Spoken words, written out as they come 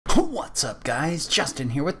What's up, guys? Justin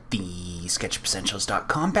here with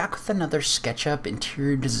TheSketchUpEssentials.com, back with another SketchUp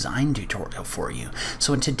interior design tutorial for you.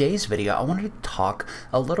 So in today's video, I wanted to talk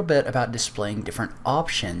a little bit about displaying different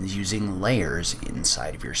options using layers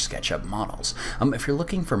inside of your SketchUp models. If you're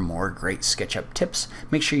looking for more great SketchUp tips,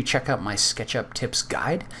 make sure you check out my SketchUp tips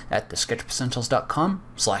guide at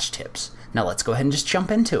TheSketchUpEssentials.com/tips. Now let's go ahead and just jump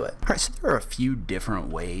into it. All right, so there are a few different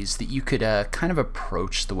ways that you could kind of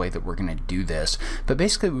approach the way that we're going to do this. But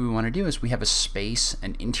basically what we want to do is we have a space,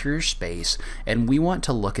 an interior space, and we want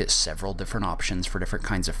to look at several different options for different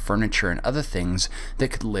kinds of furniture and other things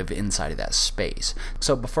that could live inside of that space.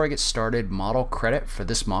 So before I get started, model credit for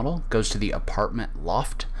this model goes to the Apartment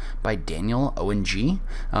Loft by Daniel ONG.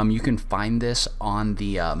 You can find this on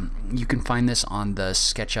the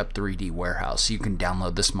SketchUp 3D warehouse. You can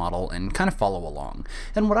download this model and kind of follow along.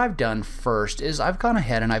 And what I've done first is I've gone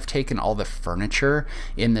ahead and I've taken all the furniture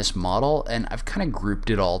in this model and I've kind of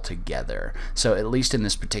grouped it all together. So at least in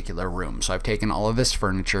this particular room. So I've taken all of this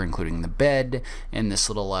furniture, including the bed and this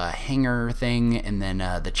little hanger thing, and then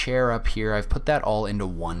the chair up here. I've put that all into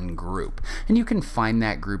one group. And you can find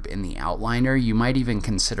that group in the outliner. You might even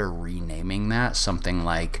consider renaming that something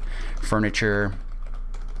like Furniture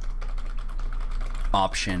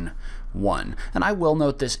Option 1. And I will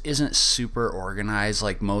note this isn't super organized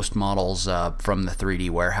like most models from the 3D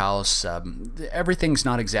warehouse. Everything's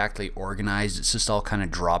not exactly organized. It's just all kind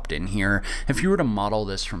of dropped in here. If you were to model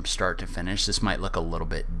this from start to finish, this might look a little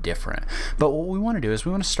bit different. But what we want to do is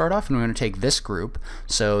we want to start off and we want to take this group,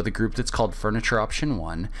 so the group that's called Furniture Option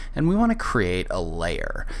 1, and we want to create a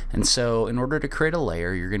layer. And so in order to create a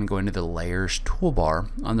layer, you're going to go into the Layers toolbar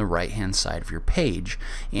on the right hand side of your page,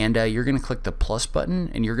 and you're going to click the plus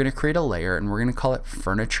button and you're going to create a layer, and we're going to call it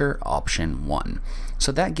Furniture Option 1.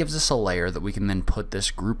 So that gives us a layer that we can then put this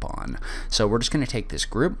group on. So we're just going to take this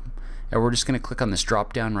group and we're just going to click on this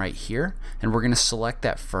drop down right here, and we're going to select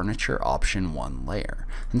that Furniture Option 1 layer.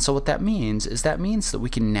 And so what that means is that we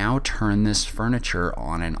can now turn this furniture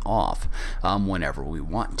on and off whenever we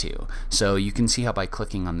want to. So you can see how by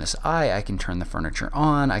clicking on this eye, I can turn the furniture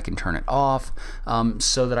on, I can turn it off,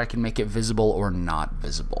 so that I can make it visible or not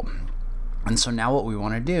visible. And so now what we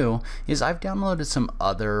want to do is I've downloaded some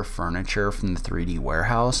other furniture from the 3D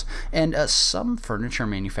warehouse, and some furniture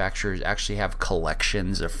manufacturers actually have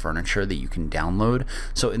collections of furniture that you can download.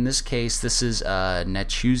 So in this case, this is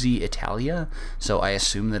Nettusi Italia, so I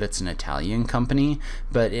assume that it's an Italian company,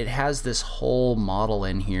 but it has this whole model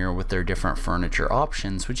in here with their different furniture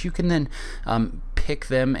options, which you can then pick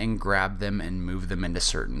them and grab them and move them into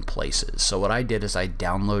certain places. So what I did is I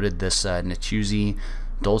downloaded this Nettusi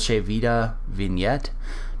Dolce Vita vignette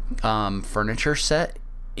furniture set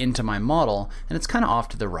into my model, and it's kind of off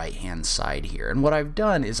to the right hand side here. And what I've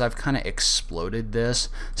done is I've kind of exploded this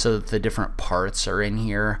so that the different parts are in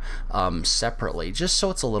here separately, just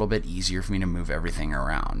so it's a little bit easier for me to move everything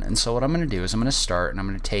around. And so what I'm going to do is I'm going to start and I'm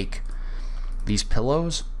going to take these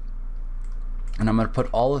pillows and I'm going to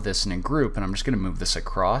put all of this in a group, and I'm just going to move this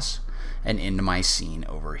across and into my scene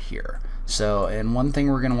over here. So, and one thing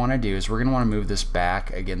we're going to want to do is we're going to want to move this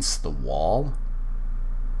back against the wall,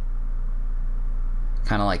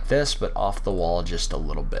 kind of like this, but off the wall just a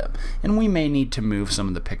little bit. And we may need to move some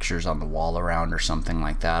of the pictures on the wall around or something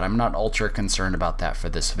like that. I'm not ultra concerned about that for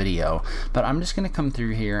this video, but I'm just going to come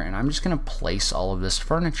through here and I'm just going to place all of this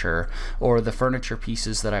furniture, or the furniture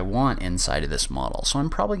pieces that I want, inside of this model. So I'm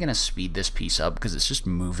probably going to speed this piece up because it's just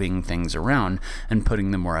moving things around and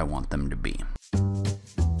putting them where I want them to be.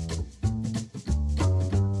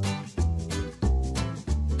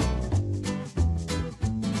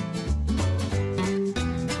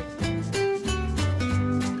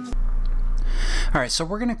 Alright, so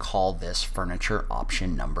we're going to call this Furniture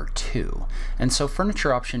Option Number 2. And so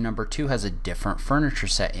Furniture Option Number 2 has a different furniture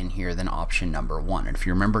set in here than Option Number 1. And if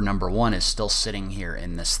you remember, Number 1 is still sitting here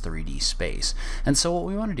in this 3D space. And so what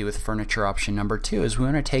we want to do with Furniture Option Number 2 is we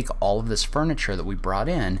want to take all of this furniture that we brought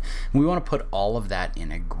in, and we want to put all of that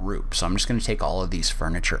in a group. So I'm just going to take all of these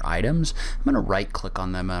furniture items, I'm going to right click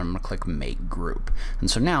on them, and I'm going to click Make Group.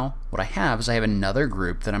 And so now what I have is I have another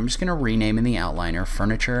group that I'm just going to rename in the outliner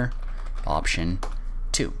Furniture Option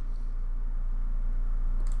 2.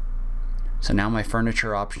 So now my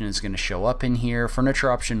furniture option is going to show up in here.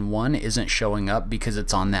 Furniture Option 1 isn't showing up because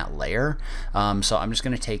it's on that layer. So I'm just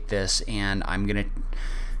going to take this and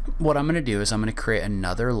what I'm going to do is I'm going to create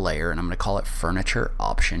another layer, and I'm going to call it Furniture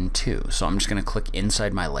Option 2. So I'm just going to click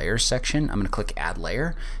inside my Layers section. I'm going to click Add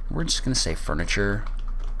Layer. And we're just going to say Furniture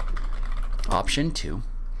Option 2.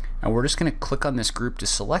 And we're just going to click on this group to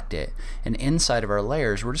select it, and inside of our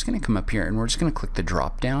layers we're just going to come up here and we're just going to click the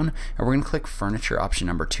drop down, and we're going to click Furniture Option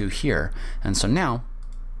Number 2 here. And so now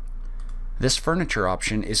this furniture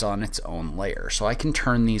option is on its own layer. So I can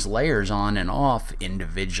turn these layers on and off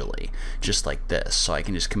individually, just like this. So I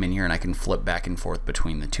can just come in here and I can flip back and forth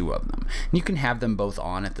between the two of them. And you can have them both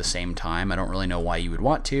on at the same time. I don't really know why you would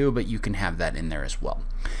want to, but you can have that in there as well.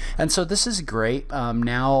 And so this is great.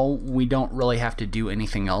 Now we don't really have to do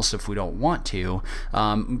anything else if we don't want to,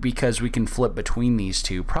 because we can flip between these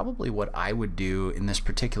two. Probably what I would do in this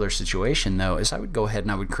particular situation though is I would go ahead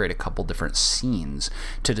and I would create a couple different scenes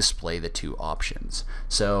to display the two options.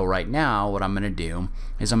 So right now what I'm going to do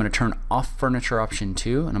is I'm going to turn off furniture option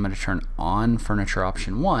 2 and I'm going to turn on furniture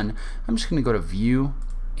option 1. I'm just going to go to view,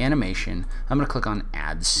 animation, I'm going to click on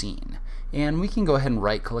add scene. And we can go ahead and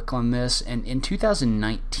right click on this, and in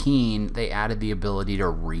 2019 they added the ability to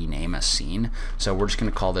rename a scene. So we're just going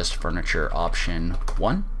to call this furniture option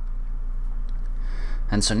 1.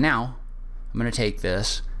 And so now I'm going to take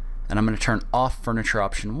this and I'm going to turn off furniture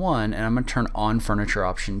option 1 and I'm going to turn on furniture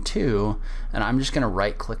option 2, and I'm just going to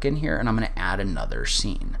right click in here and I'm going to add another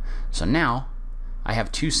scene. So now I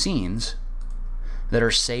have two scenes that are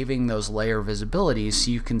saving those layer visibilities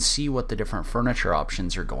so you can see what the different furniture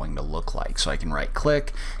options are going to look like. So I can right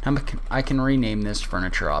click and I can rename this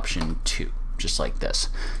furniture option 2. Just like this.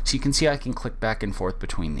 So you can see I can click back and forth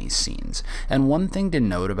between these scenes. And one thing to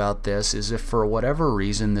note about this is if for whatever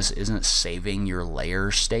reason this isn't saving your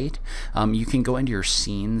layer state, you can go into your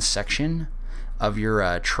scenes section of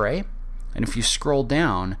your tray, and if you scroll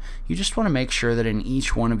down, you just want to make sure that in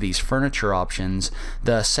each one of these furniture options,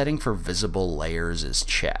 the setting for visible layers is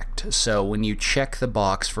checked. So when you check the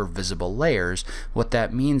box for visible layers, what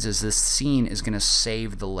that means is this scene is going to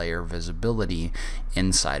save the layer visibility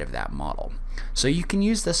inside of that model. So you can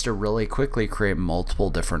use this to really quickly create multiple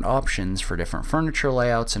different options for different furniture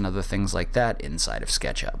layouts and other things like that inside of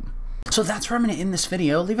SketchUp. So that's where I'm going to end this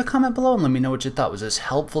video. Leave a comment below and let me know what you thought. Was this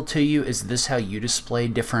helpful to you? Is this how you display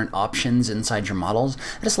different options inside your models?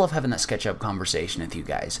 I just love having that SketchUp conversation with you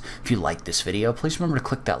guys. If you liked this video, please remember to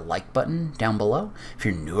click that like button down below. If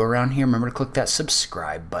you're new around here, remember to click that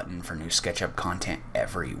subscribe button for new SketchUp content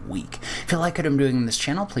every week. If you like what I'm doing in this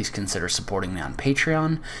channel, please consider supporting me on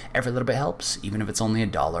Patreon. Every little bit helps, even if it's only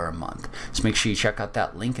 $1 a month. So make sure you check out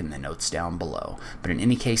that link in the notes down below. But in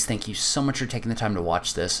any case, thank you so much for taking the time to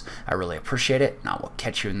watch this. I really appreciate it, and I will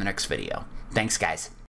catch you in the next video. Thanks, guys.